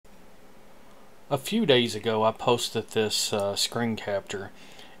A few days ago I posted this screen capture,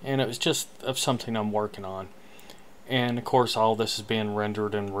 and it was just of something I'm working on. And of course all this is being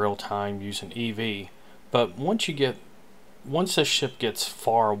rendered in real time using Eevee. But once this ship gets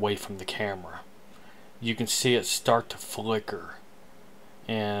far away from the camera, you can see it start to flicker,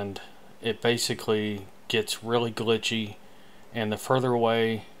 and it basically gets really glitchy, and the further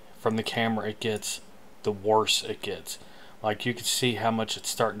away from the camera it gets, the worse it gets. Like, you can see how much it's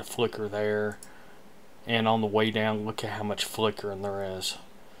starting to flicker there, and on the way down, look at how much flickering there is.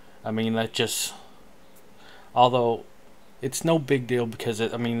 I mean, that just, although it's no big deal because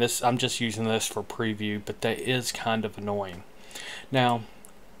I'm just using this for preview, but that is kind of annoying. Now,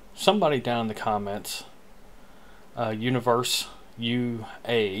 somebody down in the comments, Universe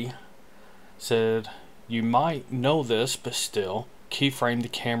UA, said, you might know this, but still, keyframe the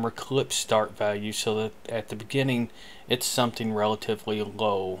camera clip start value so that at the beginning it's something relatively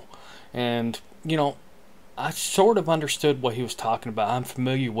low. And you know, I sort of understood what he was talking about. I'm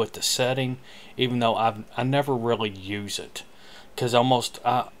familiar with the setting, even though I never really use it, because I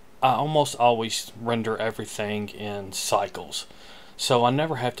almost always render everything in cycles, so I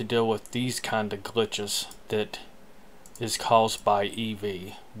never have to deal with these kind of glitches that is caused by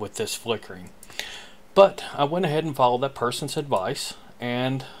Eevee with this flickering. But I went ahead and followed that person's advice,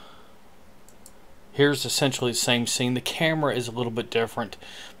 and here's essentially the same scene. The camera is a little bit different,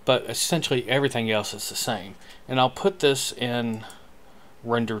 but essentially everything else is the same. And I'll put this in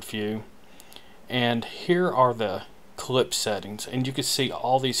rendered view, and here are the clip settings, and you can see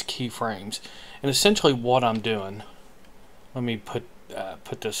all these keyframes. And essentially what I'm doing, let me put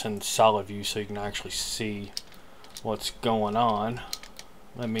this in solid view so you can actually see what's going on.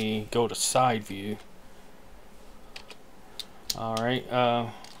 Let me go to side view. Alright,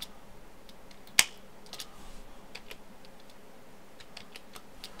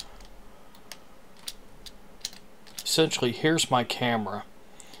 essentially here's my camera,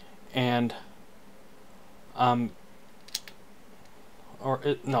 and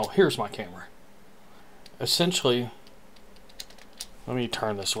here's my camera. Essentially, let me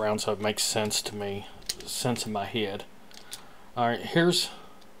turn this around so it makes sense to me, sense in my head. Alright, here's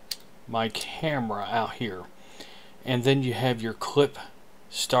my camera out here, and then you have your clip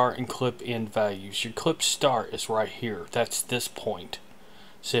start and clip end values. Your clip start is right here. That's this point.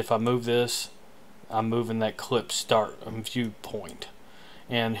 See, if I move this, I'm moving that clip start viewpoint.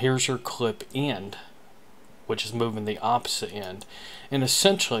 And here's your clip end, which is moving the opposite end. And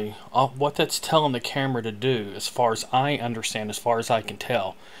essentially, what that's telling the camera to do, as far as I understand, as far as I can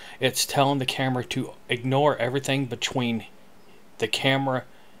tell, it's telling the camera to ignore everything between the camera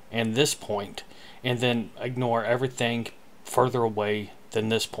and this point, and then ignore everything further away than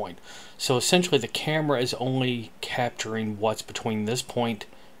this point. So essentially the camera is only capturing what's between this point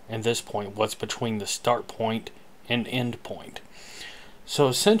and this point, what's between the start point and end point. So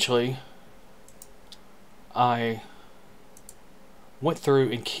essentially I went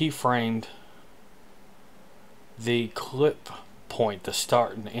through and keyframed the clip point, the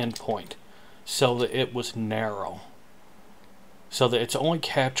start and end point, so that it was narrow, so that it's only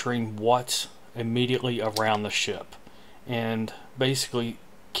capturing what's immediately around the ship, and basically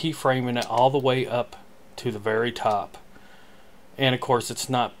keyframing it all the way up to the very top. And of course it's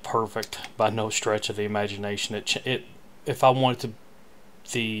not perfect by no stretch of the imagination. If I wanted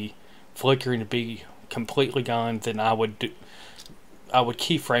the flickering to be completely gone, then I would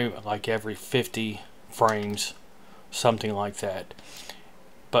keyframe it like every 50 frames, something like that.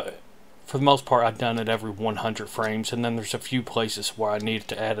 But for the most part I've done it every 100 frames, and then there's a few places where I needed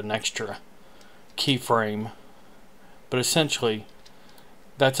to add an extra keyframe. But essentially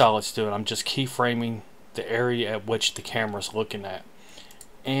that's all it's doing. I'm just keyframing the area at which the camera's looking at.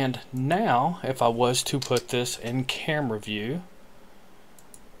 And now if I was to put this in camera view,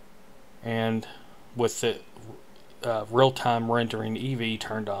 and with the real-time rendering Eevee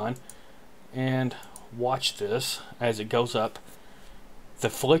turned on, and watch this as it goes up, the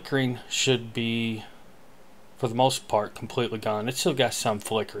flickering should be, for the most part, completely gone. It's still got some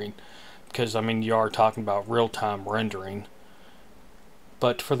flickering, because I mean you are talking about real-time rendering,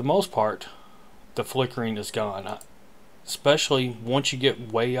 but for the most part the flickering is gone. Especially once you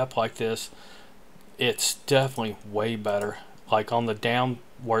get way up like this, it's definitely way better. Like on the down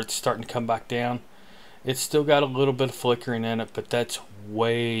where it's starting to come back down, it's still got a little bit of flickering in it, but that's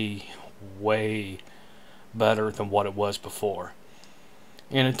way better than what it was before.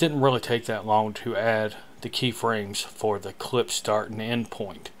 And it didn't really take that long to add the keyframes for the clip start and end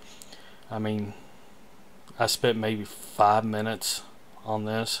point. I mean, I spent maybe 5 minutes on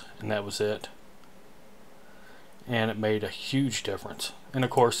this, and that was it. and it made a huge difference. And of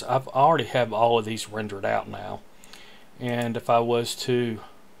course I've already have all of these rendered out now, and if I was to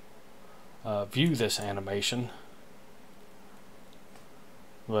view this animation,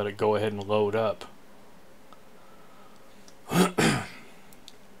 let it go ahead and load up. Of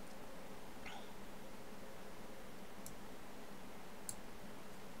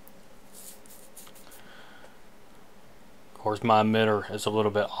course my emitter is a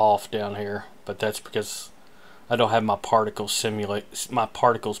little bit off down here, but that's because I don't have my particles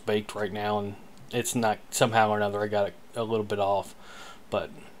baked right now, and it's not, somehow or another I got it a little bit off. But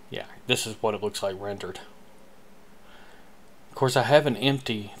yeah, this is what it looks like rendered. Of course I have an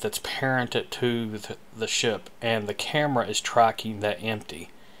empty that's parented to the ship, and the camera is tracking that empty.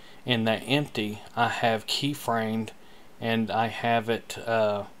 In that empty I have keyframed, and I have it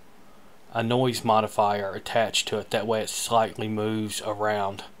a noise modifier attached to it. That way it slightly moves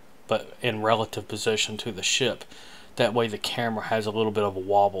around, but in relative position to the ship. That way the camera has a little bit of a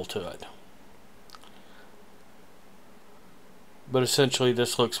wobble to it. But essentially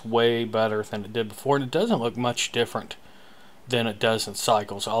this looks way better than it did before, and it doesn't look much different than it does in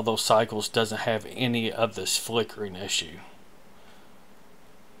Cycles, although Cycles doesn't have any of this flickering issue.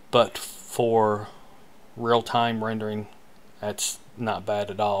 But for real-time rendering, that's not bad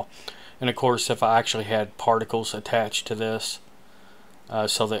at all. And of course if I actually had particles attached to this,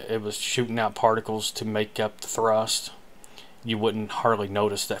 so that it was shooting out particles to make up the thrust, you wouldn't hardly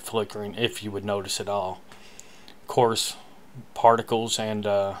notice that flickering, if you would notice at all. Of course particles and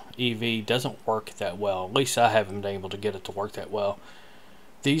Eevee doesn't work that well. At least I haven't been able to get it to work that well.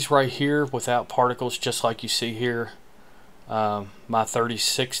 These right here without particles, just like you see here, my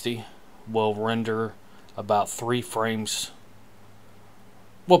 3060 will render about 3 frames,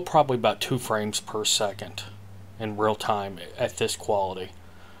 well probably about 2 frames per second in real time at this quality.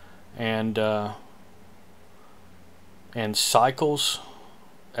 And Cycles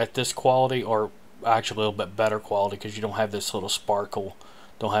at this quality are actually a little bit better quality, because you don't have this little sparkle,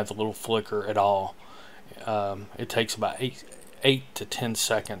 don't have the little flicker at all. It takes about 8 to 10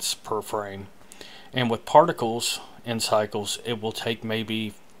 seconds per frame, and with particles in Cycles it will take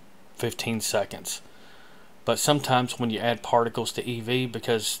maybe 15 seconds. But sometimes when you add particles to Eevee,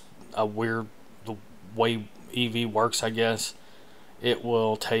 because the way Eevee works, I guess, it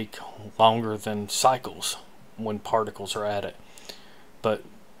will take longer than Cycles when particles are added. But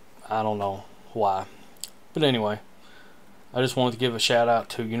I don't know why. But anyway, I just wanted to give a shout out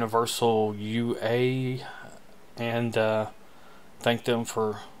to Universal UA and thank them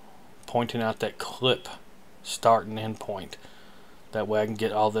for pointing out that clip start and end point. That way I can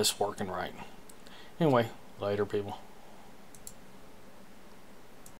get all this working right. Anyway, later people.